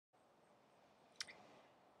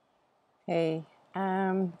Hey,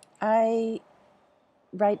 I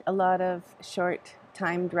write a lot of short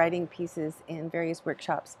timed writing pieces in various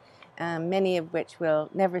workshops, many of which will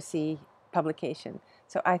never see publication.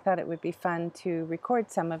 So I thought it would be fun to record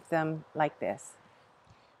some of them like this.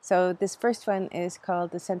 So this first one is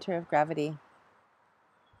called The Center of Gravity,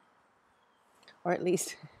 or at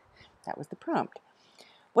least that was the prompt.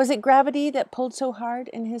 Was it gravity that pulled so hard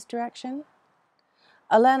in his direction?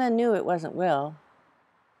 Alana knew it wasn't Will.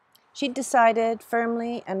 She'd decided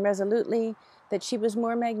firmly and resolutely that she was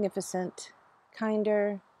more magnificent,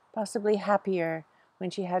 kinder, possibly happier when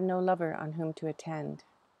she had no lover on whom to attend.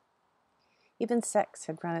 Even sex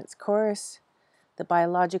had run its course, the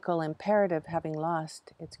biological imperative having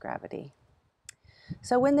lost its gravity.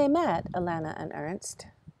 So when they met, Alana and Ernst,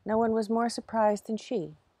 no one was more surprised than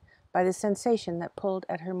she by the sensation that pulled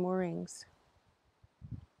at her moorings.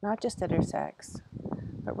 Not just at her sex,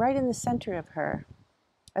 but right in the center of her,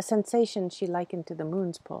 a sensation she likened to the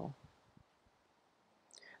moon's pull.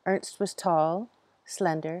 Ernst was tall,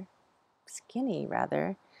 slender, skinny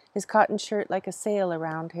rather, his cotton shirt like a sail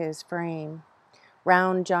around his frame.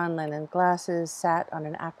 Round John Lennon glasses sat on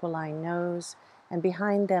an aquiline nose, and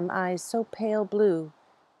behind them eyes so pale blue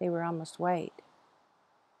they were almost white.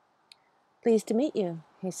 "Pleased to meet you,"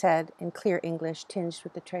 he said in clear English tinged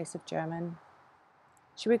with a trace of German.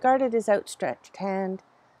 She regarded his outstretched hand,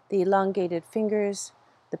 the elongated fingers,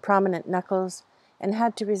 the prominent knuckles, and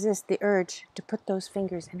had to resist the urge to put those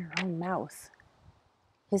fingers in her own mouth.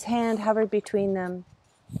 His hand hovered between them.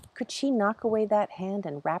 Could she knock away that hand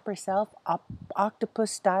and wrap herself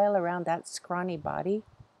octopus style around that scrawny body?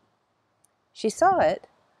 She saw it,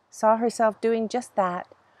 saw herself doing just that,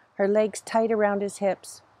 her legs tight around his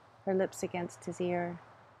hips, her lips against his ear.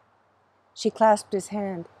 She clasped his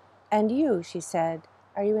hand. "And you," she said,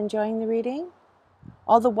 "are you enjoying the reading?"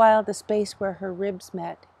 All the while the space where her ribs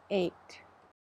met ached.